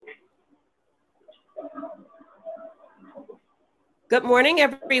Good morning,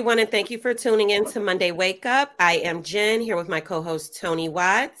 everyone, and thank you for tuning in to Monday Wake Up. I am Jen here with my co-host Tony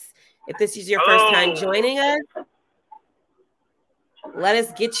Watts. If this is your first time joining us, let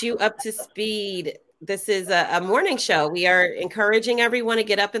us get you up to speed. This is a morning show. We are encouraging everyone to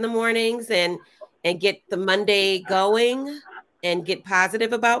get up in the mornings and get the Monday going and get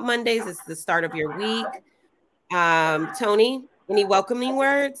positive about Mondays. It's the start of your week. Tony, any welcoming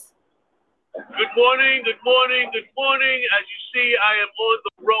words? Good morning, good morning, good morning. As you see, I am on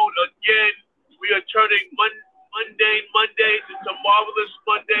the road again. We are turning mundane Mondays into marvelous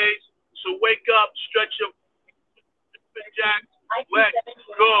Mondays. So wake up, stretch your jack, let's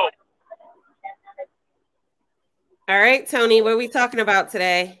go. All right, Tony, what are we talking about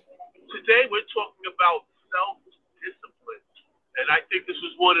today? Today we're talking about self-discipline. And I think this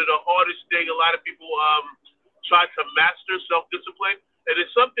is one of the hardest things. A lot of people try to master self-discipline. And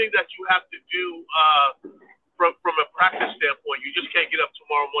it's something that you have to do from a practice standpoint. You just can't get up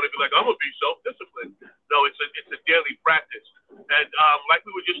tomorrow morning and be like, I'm going to be self-disciplined. No, it's a daily practice. And like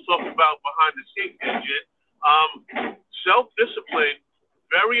we were just talking about behind the scenes, self-discipline,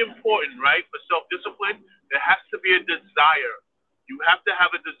 very important, right? For self-discipline, there has to be a desire. You have to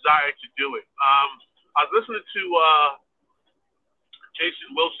have a desire to do it. I was listening to Jason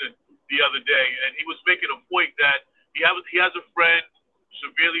Wilson the other day, and he was making a point that he has a friend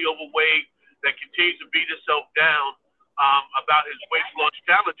severely overweight that continues to beat himself down about his weight loss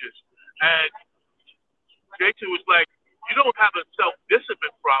challenges. And Jason was like, you don't have a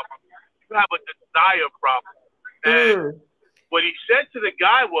self-discipline problem. You have a desire problem. And what he said to the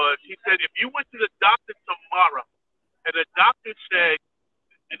guy was, he said, if you went to the doctor tomorrow and the doctor said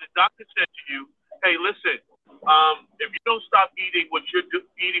to you, hey, listen, if you don't stop eating what you're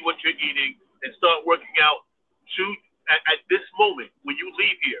eating and start working out at this moment, when you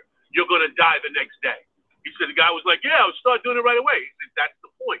leave here, you're going to die the next day. He said, the guy was like, yeah, I'll start doing it right away. He said, that's the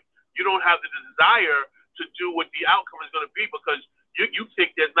point. You don't have the desire to do what the outcome is going to be because you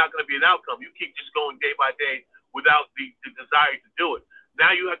think there's not going to be an outcome. You keep just going day by day without the desire to do it.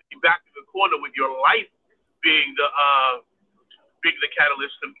 Now you have to be back in the corner with your life being the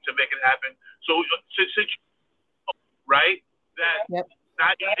catalyst to make it happen. So since right, that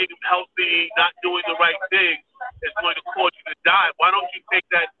not eating healthy, not doing the right thing is going to cause you to die. Why don't you take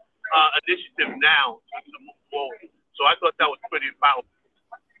that initiative now to move forward? So I thought that was pretty powerful.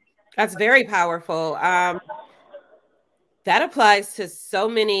 That's very powerful. That applies to so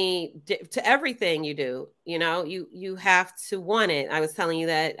many, to everything you do. You know, you have to want it. I was telling you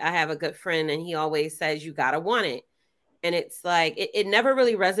that I have a good friend and he always says, you got to want it. And it's like, it never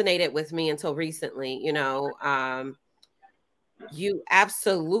really resonated with me until recently, you know. You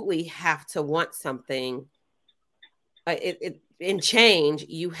absolutely have to want something. In change,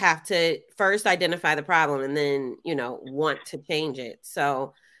 you have to first identify the problem and then, you know, want to change it.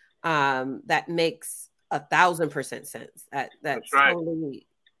 So that makes 1,000% sense. That's right. Totally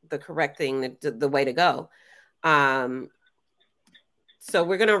the correct thing, the way to go. So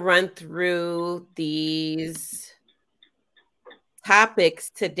we're going to run through these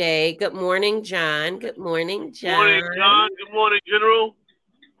topics today. Good morning, John. Good morning, John. Good morning, John. Good morning, General.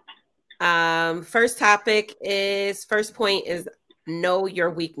 First point is know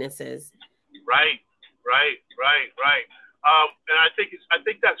your weaknesses. Right. And I think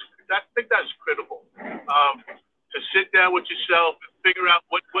that's critical. To sit down with yourself and figure out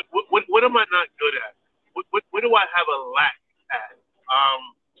what am I not good at? What do I have a lack at?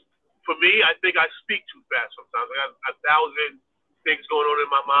 For me, I think I speak too fast sometimes. I got 1,000 things going on in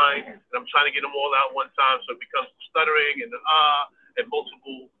my mind, and I'm trying to get them all out one time, so it becomes stuttering and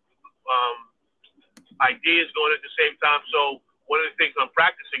multiple ideas going at the same time. So one of the things I'm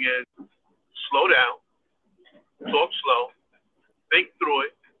practicing is slow down, talk slow, think through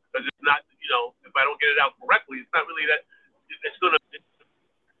it, because it's not, you know, if I don't get it out correctly, it's not really that, it's going to,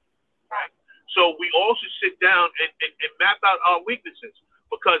 right? So we all should sit down and map out our weaknesses,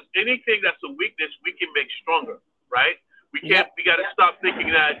 because anything that's a weakness, we can make stronger, right? We got to stop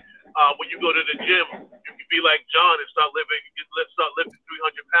thinking that when you go to the gym, you can be like John and start lifting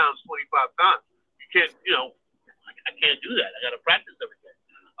 300 pounds 25 times. You can't, you know, I can't do that. I got to practice every day.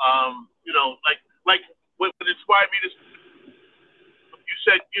 You know, like what inspired me to, you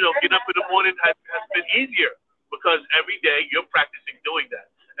said, you know, get up in the morning has been easier because every day you're practicing doing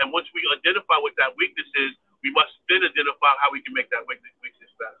that. And once we identify what that weakness is, we must then identify how we can make that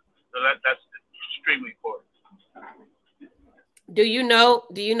weakness better. So that's extremely important. Do you know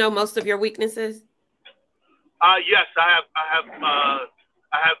most of your weaknesses? Yes, I have the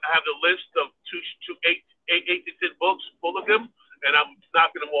list of eight to 10 books full of them, and I'm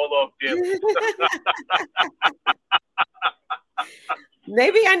knocking them all off there.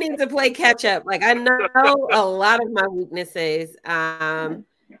 Maybe I need to play catch up. Like I know a lot of my weaknesses, but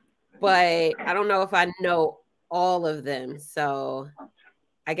I don't know if I know all of them. So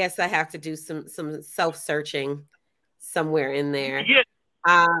I guess I have to do some self-searching somewhere in there. Yeah,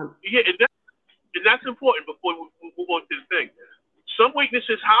 yeah, and that's important before we move on to the thing. Some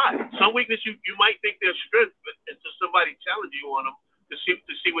weaknesses hide. Some weakness you might think they're strength, but until somebody challenges you on them to see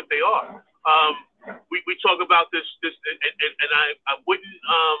what they are. We talk about this, and I wouldn't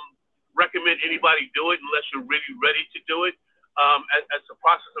recommend anybody do it unless you're really ready to do it. As a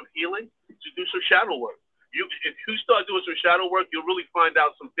process of healing, to do some shadow work. If you start doing some shadow work, you'll really find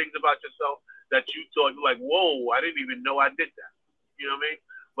out some things about yourself that you thought you're like, whoa, I didn't even know I did that. You know what I mean?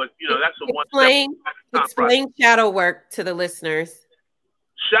 But that's a one step. Explain shadow work to the listeners.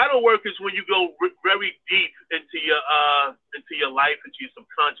 Shadow work is when you go very deep into your life, into your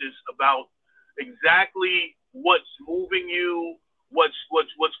subconscious about exactly what's moving you, what's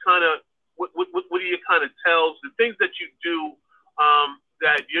kind of what are your kind of tells, the things that you do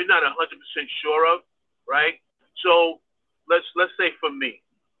that you're not 100% sure of, right? So let's say for me,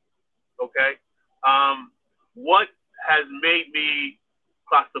 okay, what has made me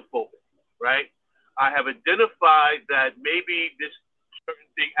claustrophobic, right? I have identified that maybe this certain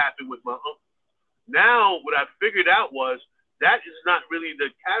thing happened with my uncle. Now, what I figured out was that is not really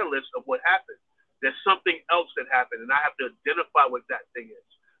the catalyst of what happened. There's something else that happened, and I have to identify what that thing is.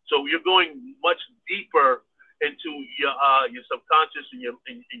 So you're going much deeper into your subconscious and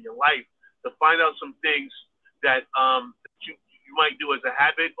your life to find out some things that you might do as a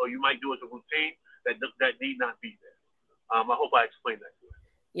habit or you might do as a routine that need not be there. I hope I explained that to you.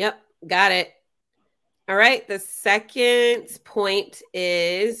 Yep, got it. All right. The second point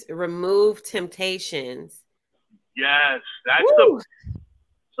is remove temptations. Yes, that's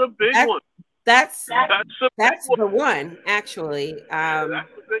a big one. That's the one, actually. That's a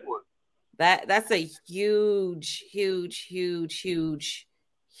big one. That's a huge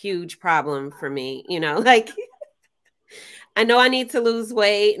problem for me. Like I know I need to lose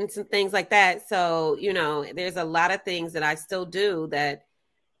weight and some things like that. So, there's a lot of things that I still do that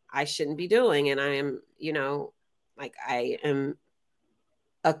I shouldn't be doing. And I am, like I am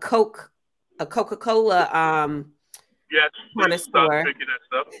a Coca-Cola yes, connoisseur. Drinking that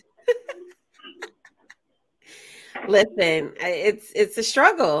stuff. Listen, it's a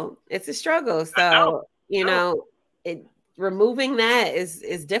struggle. It's a struggle. So, removing that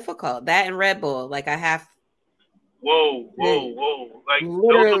is difficult. That and Red Bull. Like I have Whoa. Like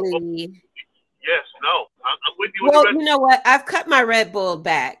literally. Yes, no. I'm with you. Well, you know what? I've cut my Red Bull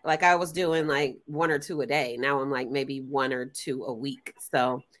back. Like I was doing like 1 or 2 a day. Now I'm like maybe 1 or 2 a week.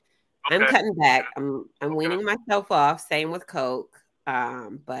 So I'm cutting back. I'm weaning myself off. Same with Coke.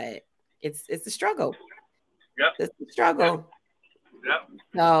 But it's a struggle. Yep. It's a struggle. Yep.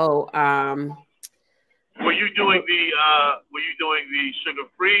 So were you doing the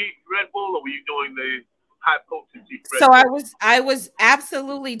sugar-free Red Bull or were you doing the high potency Red Bull? So I was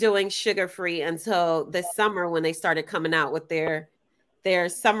absolutely doing sugar-free until this summer when they started coming out with their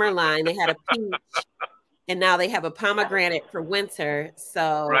summer line. They had a peach and now they have a pomegranate for winter.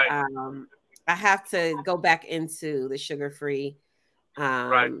 So I have to go back into the sugar-free.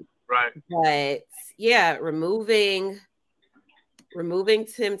 Right. But yeah, removing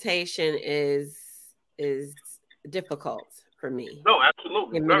temptation is difficult for me. No,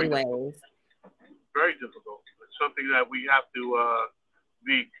 absolutely. In many ways. Very difficult. It's something that we have to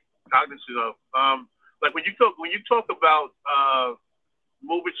be cognizant of. Like when you talk about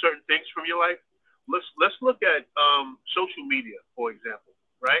moving certain things from your life, let's look at social media, for example,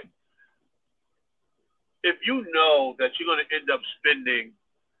 right? If you know that you're going to end up spending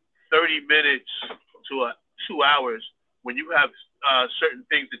 30 minutes to 2 hours when you have certain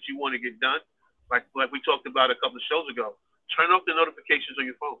things that you want to get done, like we talked about a couple of shows ago, turn off the notifications on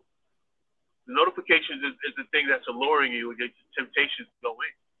your phone. The notifications is the thing that's alluring you and the temptations to go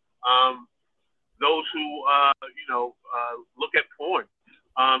in. Those who look at porn,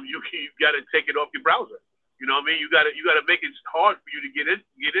 you got to take it off your browser. You know what I mean? You got to make it hard for you to get in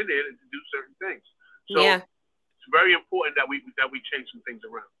there and to do certain things. So it's very important that we change some things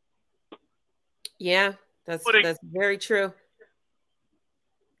around. Yeah, that's very true.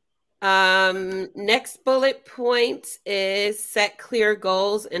 Next bullet point is set clear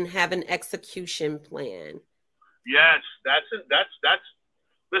goals and have an execution plan. Yes, that's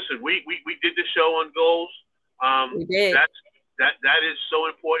listen, we did the show on goals. We did. That is so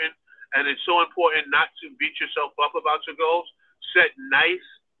important, and it's so important not to beat yourself up about your goals. Set nice,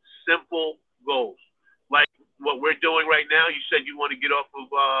 simple goals. Like what we're doing right now. You said you want to get off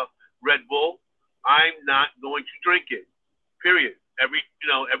of Red Bull. I'm not going to drink it. Period. every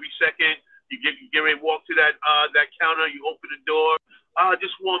second you get ready to walk to that counter, you open the door,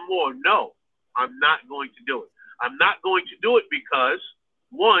 just one more. No, I'm not going to do it. I'm not going to do it because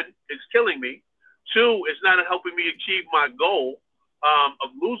one, it's killing me. Two, it's not helping me achieve my goal of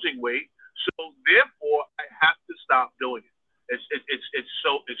losing weight. So therefore, I have to stop doing it. It's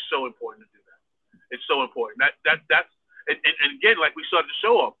so important to do that. It's so important. And again, like we started the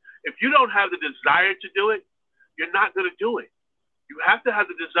show off, if you don't have the desire to do it, you're not going to do it. You have to have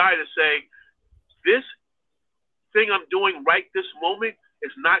the desire to say, this thing I'm doing right this moment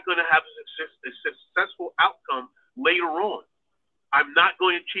is not going to have a successful outcome later on. I'm not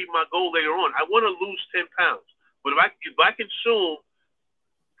going to achieve my goal later on. I want to lose 10 pounds. But if I consume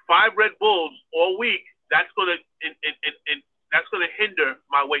 5 Red Bulls all week, that's going to hinder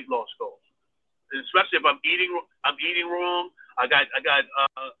my weight loss goals. And especially if I'm eating wrong. I got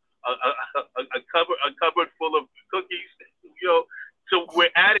a cupboard full of cookies, So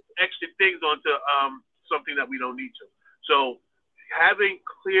we're adding extra things onto something that we don't need to. So having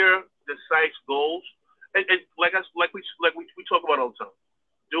clear, concise goals, and like we talk about all the time,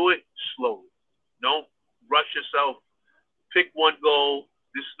 do it slowly. Don't rush yourself. Pick one goal.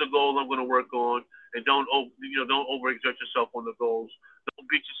 This is the goal I'm going to work on, and don't overexert yourself on the goals. Don't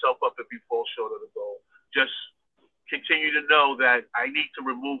beat yourself up if you fall short of the goal. Just continue to know that I need to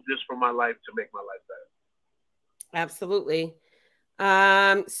remove this from my life to make my life better. Absolutely.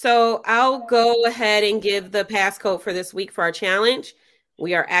 So I'll go ahead and give the passcode for this week for our challenge.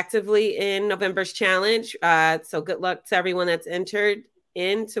 We are actively in November's challenge. So good luck to everyone that's entered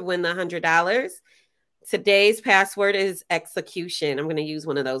in to win the $100. Today's password is execution. I'm going to use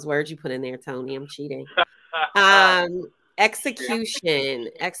one of those words you put in there, Tony. I'm cheating. Execution.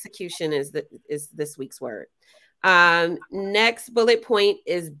 Execution is this week's word. Next bullet point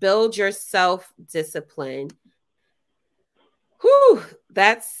is build your self-discipline. Whew,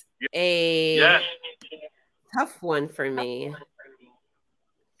 that's a tough one for me.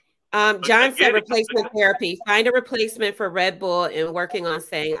 John said replacement therapy. Find a replacement for Red Bull and working on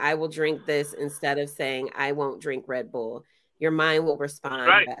saying, I will drink this instead of saying, I won't drink Red Bull. Your mind will respond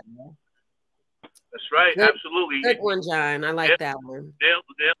better. That's right. Absolutely. Good one, John. I like that one. Nail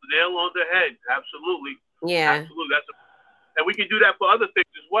on the head. Absolutely. Yeah. Absolutely. And we can do that for other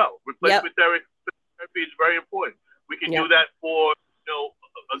things as well. Replacement therapy is very important. We can do that for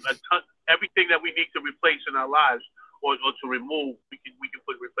everything that we need to replace in our lives or to remove. We can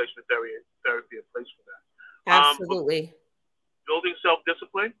put replacement therapy in place for that. Absolutely. Building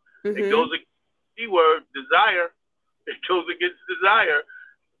self-discipline. It goes against the keyword desire. It goes against desire.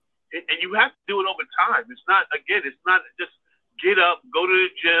 And you have to do it over time. It's not just get up, go to the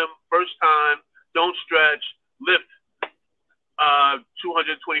gym, first time, don't stretch, lift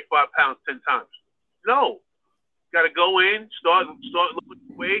 225 pounds 10 times. No. Got to go in, start looking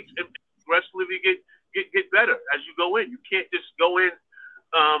at weights, and progressively get better as you go in. You can't just go in.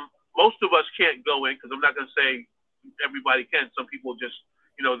 Most of us can't go in because I'm not going to say everybody can. Some people just,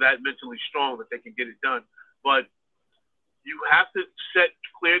 that mentally strong that they can get it done. But you have to set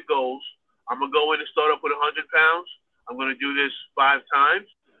clear goals. I'm going to go in and start up with 100 pounds. I'm going to do this 5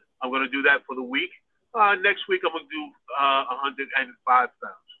 times. I'm going to do that for the week. Next week, I'm going to do 105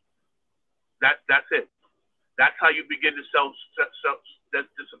 pounds. That's it. That's how you begin to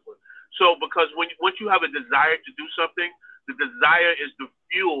self-discipline. So because once you have a desire to do something, the desire is the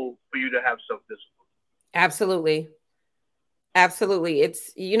fuel for you to have self-discipline. Absolutely. Absolutely.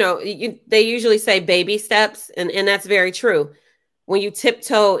 It's, they usually say baby steps, and that's very true. When you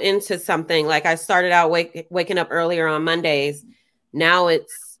tiptoe into something, like I started out waking up earlier on Mondays, now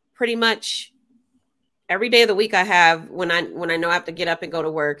it's pretty much every day of the week I have, when I know I have to get up and go to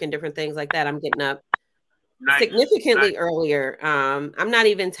work and different things like that, I'm getting up significantly earlier. I'm not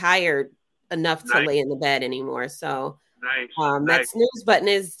even tired enough to lay in the bed anymore. So that snooze button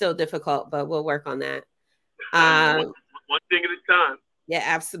is still difficult, but we'll work on that. One thing at a time. Yeah,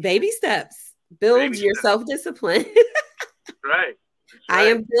 absolutely. Baby steps. Build your self-discipline. Right.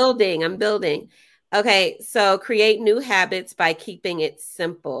 I'm building. Okay, so create new habits by keeping it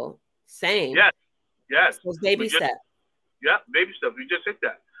simple. Same. Yes. Those baby steps. Yeah, baby steps. We just hit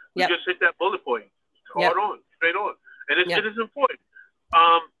that. We just hit that bullet point. Hard on, straight on. And it is important.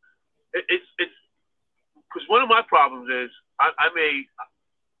 It's because one of my problems is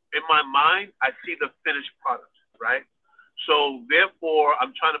in my mind, I see the finished product, right? So therefore,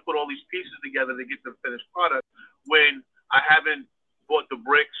 I'm trying to put all these pieces together to get the finished product when I haven't bought the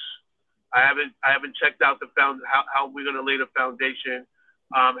bricks. I haven't checked out how we're going to lay the foundation.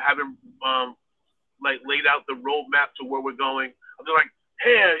 Haven't laid out the roadmap to where we're going. I'm just like,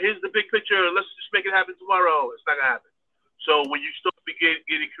 here's the big picture. Let's just make it happen tomorrow. It's not going to happen. So when you start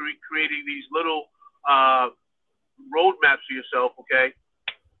creating these little roadmaps for yourself. Okay,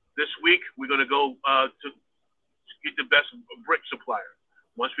 this week we're going to go to get the best brick supplier.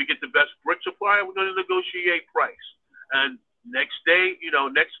 Once we get the best brick supplier, we're going to negotiate price. And next day,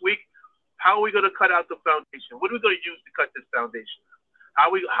 next week, how are we going to cut out the foundation? What are we going to use to cut this foundation?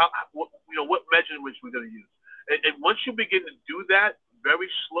 What measurements we're going to use? And once you begin to do that very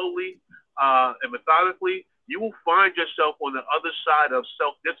slowly and methodically, you will find yourself on the other side of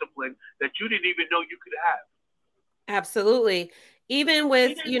self-discipline that you didn't even know you could have. Absolutely. Even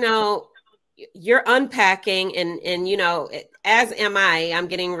with, you're unpacking and as am I, I'm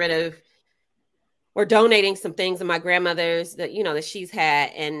getting rid of or donating some things of my grandmother's that, that she's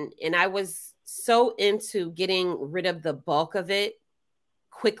had. And I was so into getting rid of the bulk of it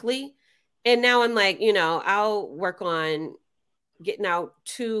quickly. And now I'm like, I'll work on getting out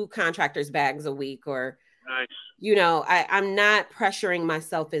 2 contractors bags a week or, nice. I'm not pressuring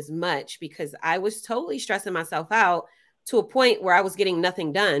myself as much because I was totally stressing myself out to a point where I was getting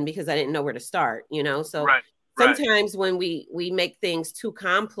nothing done because I didn't know where to start, so sometimes when we make things too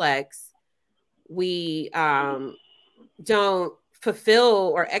complex, we don't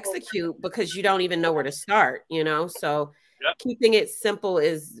fulfill or execute because you don't even know where to start, so yep. Keeping it simple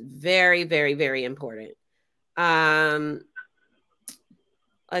is very, very, very important.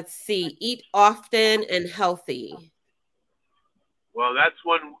 Let's see, eat often and healthy. Well, that's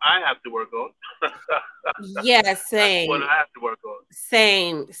one I have to work on. Yeah, same. That's one I have to work on.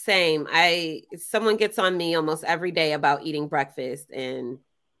 Same. Someone gets on me almost every day about eating breakfast, and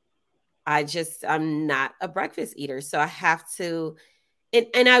I'm not a breakfast eater. So I have to,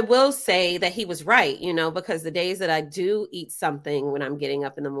 and I will say that he was right, because the days that I do eat something when I'm getting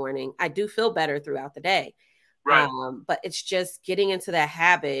up in the morning, I do feel better throughout the day. Right. But it's just getting into that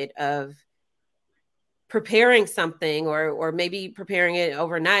habit of preparing something or maybe preparing it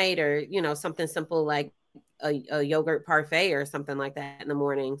overnight or, something simple like a yogurt parfait or something like that in the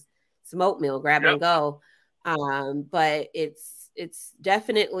mornings, some oatmeal, grab it and go. But it's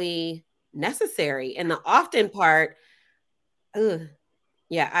definitely necessary. And the often part,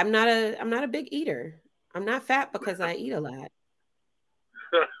 yeah, I'm not a big eater. I'm not fat because I eat a lot.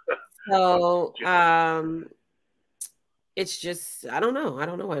 So, it's just, I don't know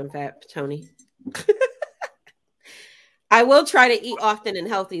why I'm fat, Tony. I will try to eat often and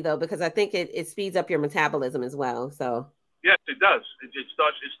healthy though, because I think it speeds up your metabolism as well. So yes, it does. It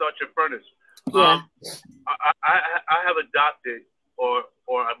starts your furnace. Yeah. I have adopted or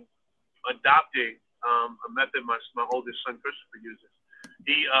I'm adopting a method my oldest son Christopher uses.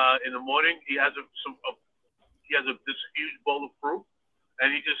 He in the morning he has this huge bowl of fruit,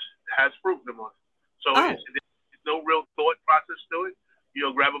 and he just has fruit in the morning. So it's no real thought process to it.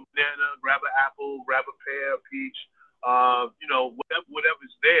 Grab a banana, grab an apple, grab a pear, a peach,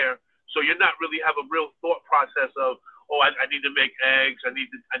 whatever's there. So you're not really have a real thought process of, I need to make eggs, I need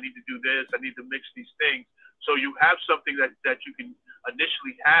to do this, I need to mix these things. So you have something that you can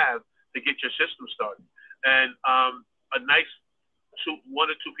initially have to get your system started. And a nice 1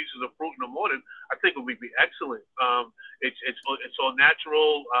 or 2 pieces of fruit in the morning, I think would be excellent. It's all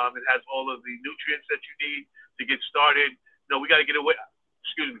natural. It has all of the nutrients that you need to get started. We got to get away.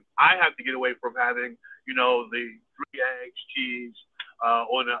 Excuse me. I have to get away from having, the 3 eggs, cheese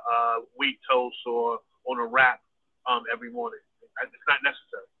on a wheat toast or on a wrap every morning. It's not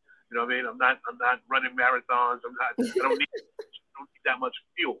necessary. You know what I mean? I'm not running marathons. I don't need that much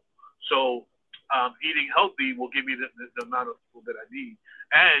fuel. So eating healthy will give me the amount of fuel that I need.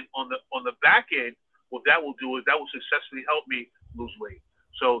 And on the back end, what that will do is that will successfully help me lose weight.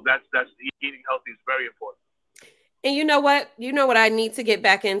 So that's eating healthy is very important. And you know what? I need to get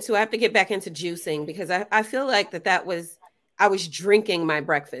back into? I have to get back into juicing because I feel like I was drinking my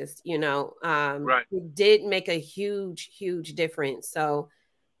breakfast, Right. It did make a huge, huge difference. So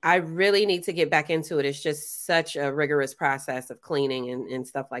I really need to get back into it. It's just such a rigorous process of cleaning and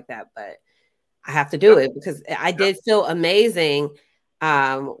stuff like that. But I have to do it because I did feel amazing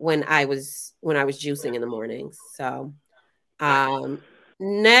when I was juicing in the mornings. So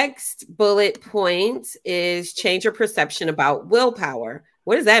next bullet point is change your perception about willpower.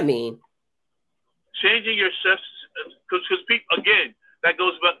 What does that mean? Changing your because people, again, that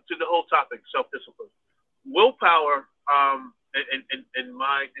goes back to the whole topic, self-discipline. Willpower, in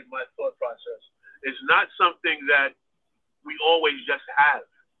my thought process, is not something that we always just have,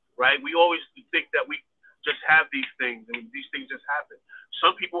 right? We always think that we just have these things and these things just happen.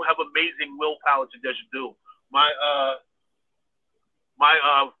 Some people have amazing willpower to just do. My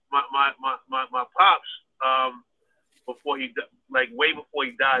pops, way before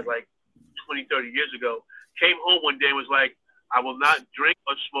he died, like 20, 30 years ago, came home one day and was like, I will not drink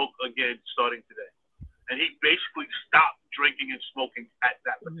or smoke again starting today. And he basically stopped drinking and smoking at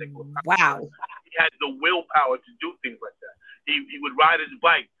that particular time. Wow. He had the willpower to do things like that. He would ride his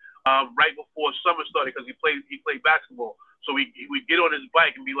bike right before summer started because he played basketball. So he would get on his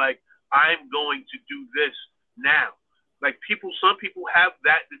bike and be like, I'm going to do this now. Like some people have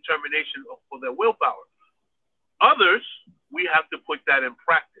that determination for their willpower. Others, we have to put that in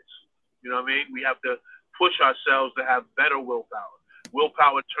practice. You know what I mean? We have to push ourselves to have better willpower.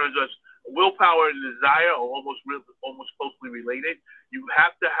 Willpower and desire are almost closely related. You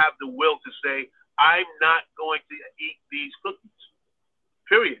have to have the will to say, I'm not going to eat these cookies.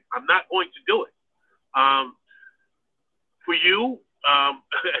 Period. I'm not going to do it. For you,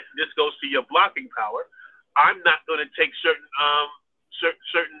 this goes to your blocking power. I'm not going to take certain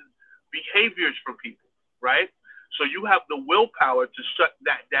behaviors from people, right? So you have the willpower to shut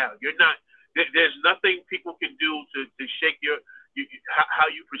that down. You're not. There's nothing people can do to shake how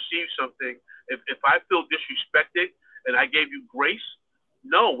you perceive something. If I feel disrespected and I gave you grace,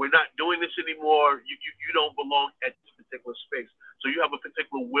 no, we're not doing this anymore. You don't belong at this particular space. So you have a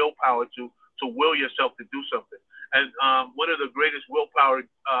particular willpower to will yourself to do something. And one of the greatest willpower,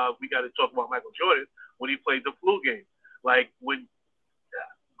 we got to talk about Michael Jordan when he played the flu game. Like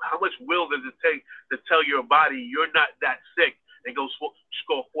how much will does it take to tell your body you're not that sick and go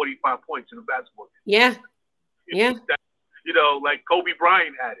score 45 points in a basketball game? Yeah. Yeah. Like Kobe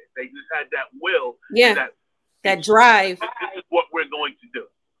Bryant had it. They just had that will. Yeah. That drive. This is what we're going to do.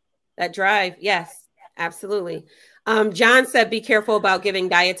 That drive. Yes, absolutely. John said, be careful about giving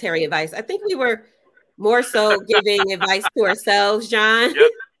dietary advice. I think we were more so giving advice to ourselves, John.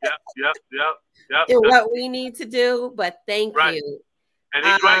 Yep. And what we need to do. But thank you. And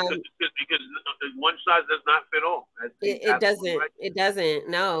he's right because one size does not fit all. It doesn't. Right. It doesn't.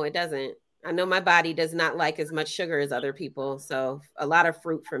 No, it doesn't. I know my body does not like as much sugar as other people. So a lot of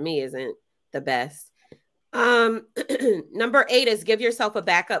fruit for me isn't the best. Number 8 is give yourself a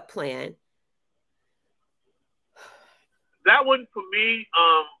backup plan. That one for me,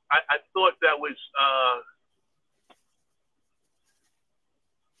 I thought that was,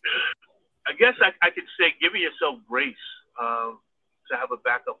 I guess I could say giving yourself grace to have a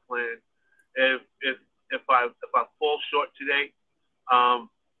backup plan. If I fall short today,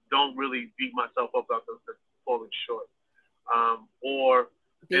 don't really beat myself up after falling short. Or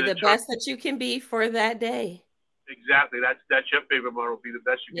be the best that you can be for that day. Exactly. That's your favorite motto. Be the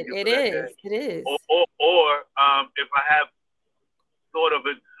best you can be for that day. It is. Or if I have thought of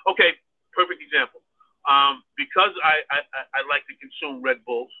it, okay, perfect example. Because I like to consume Red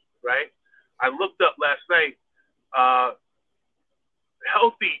Bulls, right? I looked up last night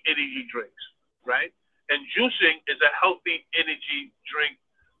healthy energy drinks, right? And juicing is a healthy energy drink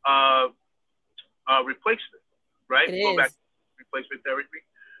replacement, right? Go back to replacement therapy.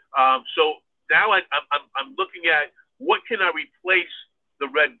 So now I'm looking at what can I replace the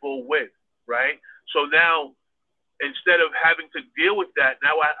Red Bull with, right? So now instead of having to deal with that,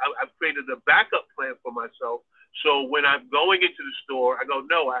 now I've created a backup plan for myself. So when I'm going into the store, I go,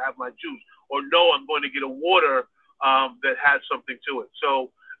 no, I have my juice, or no, I'm going to get a water that has something to it.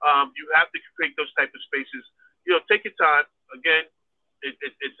 So you have to create those type of spaces. Take your time. Again,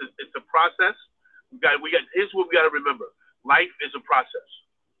 it's a process. Here's what we got to remember: life is a process.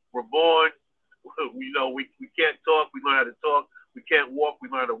 We're born. We can't talk. We learn how to talk. We can't walk. We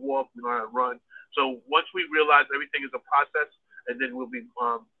learn how to walk. We learn how to run. So once we realize everything is a process, and then we'll be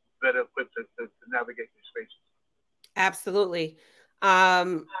better equipped to navigate these spaces. Absolutely.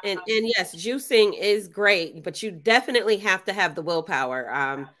 And yes, juicing is great, but you definitely have to have the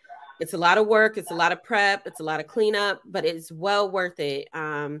willpower. It's a lot of work. It's a lot of prep. It's a lot of cleanup, but it's well worth it.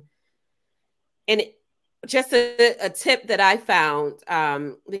 Just a tip that I found,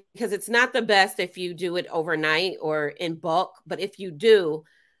 because it's not the best if you do it overnight or in bulk, but if you do,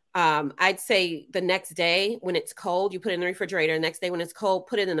 I'd say the next day when it's cold, you put it in the refrigerator. Next day when it's cold,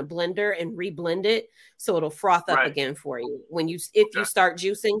 put it in a blender and re-blend it so it'll froth up again for you. If you start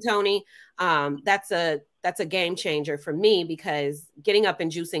juicing, Tony, that's a game changer for me, because getting up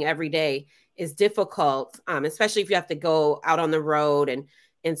and juicing every day is difficult, especially if you have to go out on the road and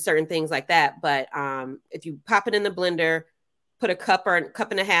certain things like that. But if you pop it in the blender, put a cup or a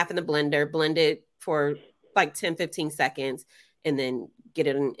cup and a half in the blender, blend it for like 10, 15 seconds, and then get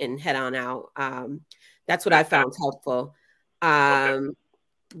it and head on out. That's what I found helpful.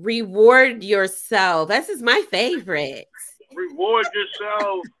 Reward yourself. This is my favorite. Reward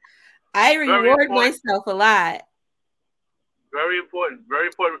yourself. I reward myself a lot. Very important. Very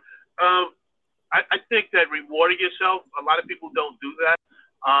important. I think that rewarding yourself, a lot of people don't do that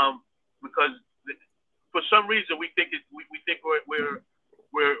because for some reason we think think we're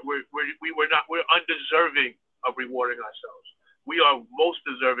undeserving of rewarding ourselves. We are most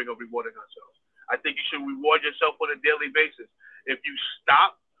deserving of rewarding ourselves. I think you should reward yourself on a daily basis. If you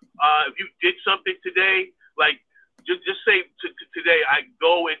stop, if you did something today, like just say today, I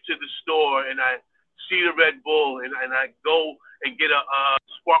go into the store and I see the Red Bull and I go and get a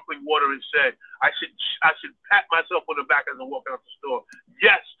sparkling water instead. I should pat myself on the back as I'm walking out the store.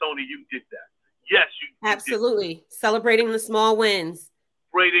 Yes, Tony, you did that. Yes, you absolutely celebrating the small wins.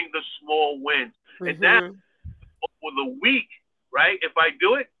 Celebrating the small wins, and now for the week, right? If I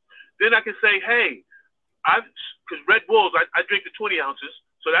do it, then I can say, hey, because Red Bulls, I drink the 20 ounces,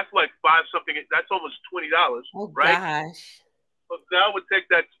 so that's like $5 something. That's almost $20, right? Gosh. But now I would take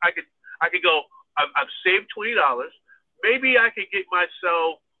that. I could go. I've saved $20. Maybe I could get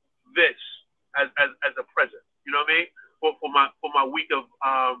myself this as a present. You know what I mean? For my week of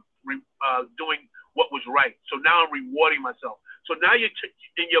doing what was right. So now I'm rewarding myself. So now in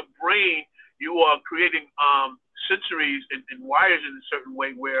your brain, you are creating sensories and wires in a certain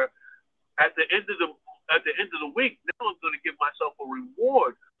way where at the end of the week, now I'm going to give myself a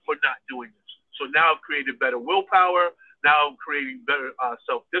reward for not doing this. So now I've created better willpower. Now I'm creating better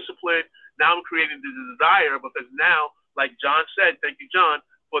self-discipline. Now I'm creating the desire because now, like John said, thank you, John,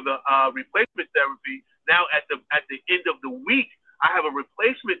 for the replacement therapy. Now at the end of the week, I have a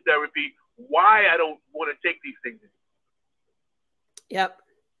replacement therapy why I don't want to take these things anymore. Yep.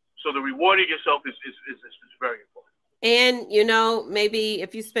 So the rewarding yourself is very important. And, maybe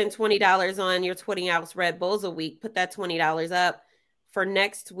if you spend $20 on your 20-ounce Red Bulls a week, put that $20 up for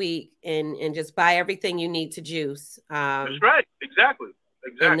next week and just buy everything you need to juice. That's right. Exactly.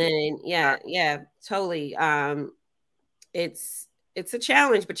 And then, yeah, totally. It's a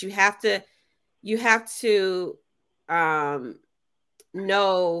challenge, but you have to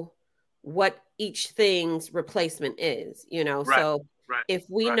know what each thing's replacement is, Right. So if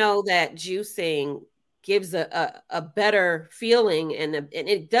we know that juicing gives a better feeling and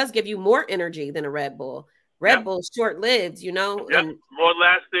it does give you more energy than a Red Bull. Red Bull's short-lived, Yep. And more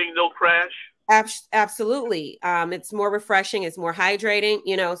lasting, no crash. Absolutely. It's more refreshing. It's more hydrating,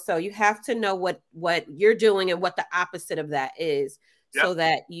 so you have to know what you're doing and what the opposite of that is so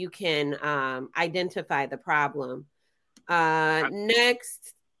that you can identify the problem.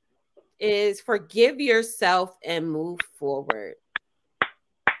 Next is forgive yourself and move forward.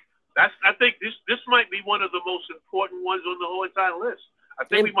 I think this might be one of the most important ones on the whole entire list. I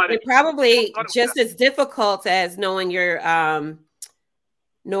think we might have probably just as difficult as knowing your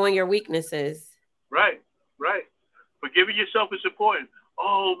weaknesses. Right. Forgiving yourself is important.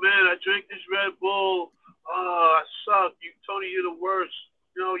 Oh man, I drank this Red Bull. Oh, I suck. Tony, you're the worst.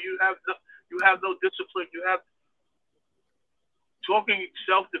 You have no discipline. You have talking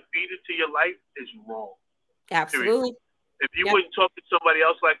self-defeated to your life is wrong. Absolutely. Period. If you wouldn't talk to somebody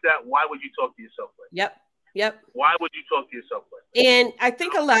else like that, why would you talk to yourself like that? Yep. Why would you talk to yourself like that? And I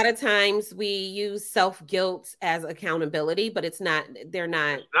think a lot of times we use self-guilt as accountability, but it's not. They're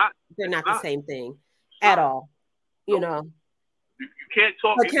not the same thing at all. You can't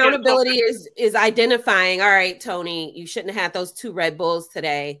talk. Accountability is identifying. All right, Tony, you shouldn't have had those 2 Red Bulls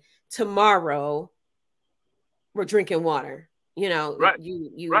today. Tomorrow, we're drinking water. Right.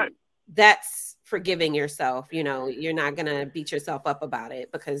 Right. That's forgiving yourself. You're not gonna beat yourself up about it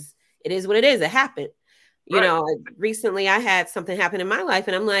because it is what it is. It happened. Recently I had something happen in my life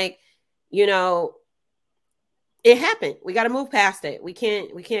and I'm like, it happened. We got to move past it. We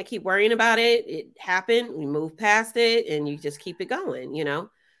can't keep worrying about it. It happened. We move past it and you just keep it going, You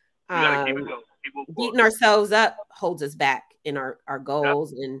gotta keep it going. Beating ourselves up holds us back in our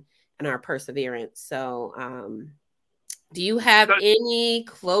goals and our perseverance. So, do you have any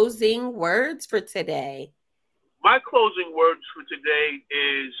closing words for today? My closing words for today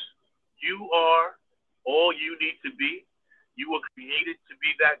is you are all you need to be. You were created to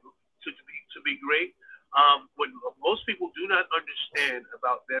be to be great. What most people do not understand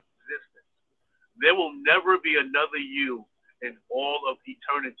about their existence, there will never be another you in all of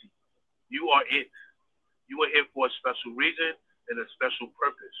eternity. You are it. You are here for a special reason and a special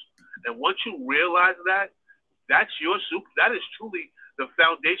purpose. And once you realize that, that is truly the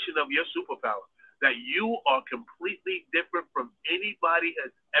foundation of your superpower. That you are completely different from anybody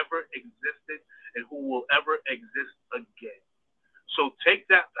has ever existed and who will ever exist again. So take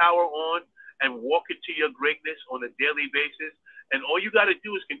that power on and walk into your greatness on a daily basis. And all you got to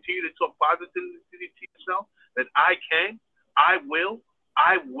do is continue to talk positively to yourself that I can, I will.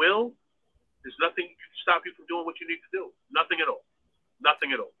 There's nothing to stop you from doing what you need to do. Nothing at all.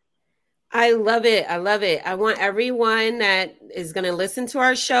 Nothing at all. I love it. I want everyone that is going to listen to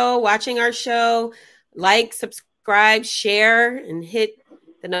our show, watching our show, like, subscribe, subscribe, share, and hit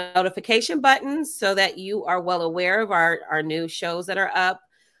the notification button so that you are well aware of our new shows that are up.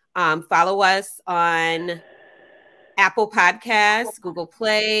 Follow us on Apple Podcasts, Google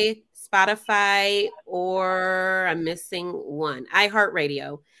Play, Spotify, or I'm missing one,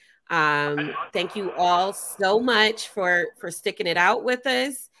 iHeartRadio. Thank you all so much for sticking it out with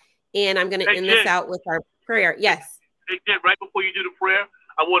us. And I'm going to end this out with our prayer. Yes. Hey, Jen, right before you do the prayer,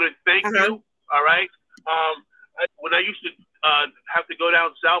 I want to thank you. All right. When I used to have to go down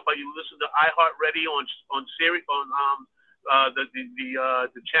south, I used to listen to iHeartRadio on Siri the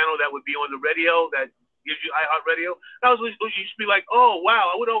channel that would be on the radio that gives you iHeartRadio. I used to be like, oh wow,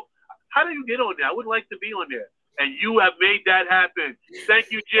 how do you get on there? I would like to be on there, and you have made that happen.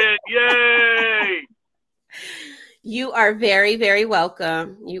 Thank you, Jen. Yay! You are very, very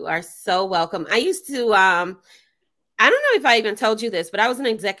welcome. You are so welcome. I used to, I don't know if I even told you this, but I was an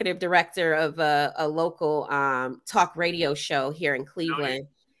executive director of a local talk radio show here in Cleveland.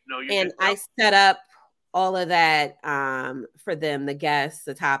 And I set up all of that for them, the guests,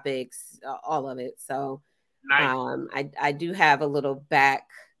 the topics, all of it. So nice. I do have a little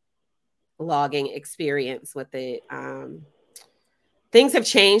backlogging experience with it. Things have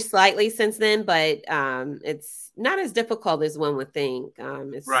changed slightly since then, but it's not as difficult as one would think.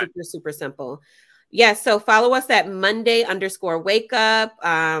 It's super, super simple. Yeah, so follow us at Monday_wake-up.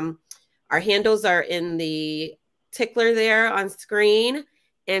 Our handles are in the tickler there on screen.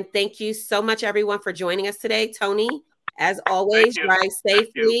 And thank you so much, everyone, for joining us today. Tony, as always, drive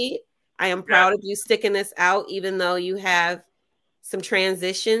safely. I am proud of you sticking this out, even though you have some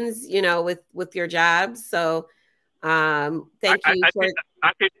transitions, with your jobs. So thank you.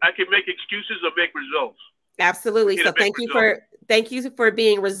 I can make excuses or make results. Absolutely. So thank you for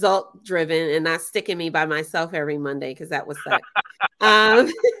being result driven and not sticking me by myself every Monday, because that was suck.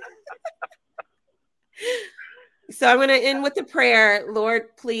 So I'm going to end with the prayer.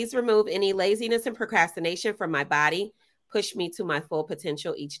 Lord, please remove any laziness and procrastination from my body. Push me to my full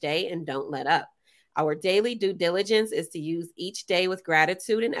potential each day and don't let up. Our daily due diligence is to use each day with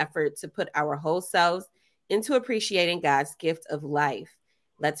gratitude and effort to put our whole selves into appreciating God's gift of life.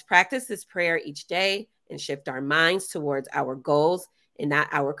 Let's practice this prayer each day and shift our minds towards our goals and not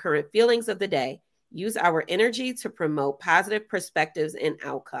our current feelings of the day. Use our energy to promote positive perspectives and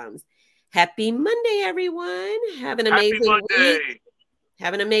outcomes. Happy Monday, everyone. Have an amazing week.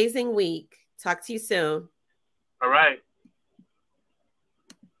 Have an amazing week. Talk to you soon. All right.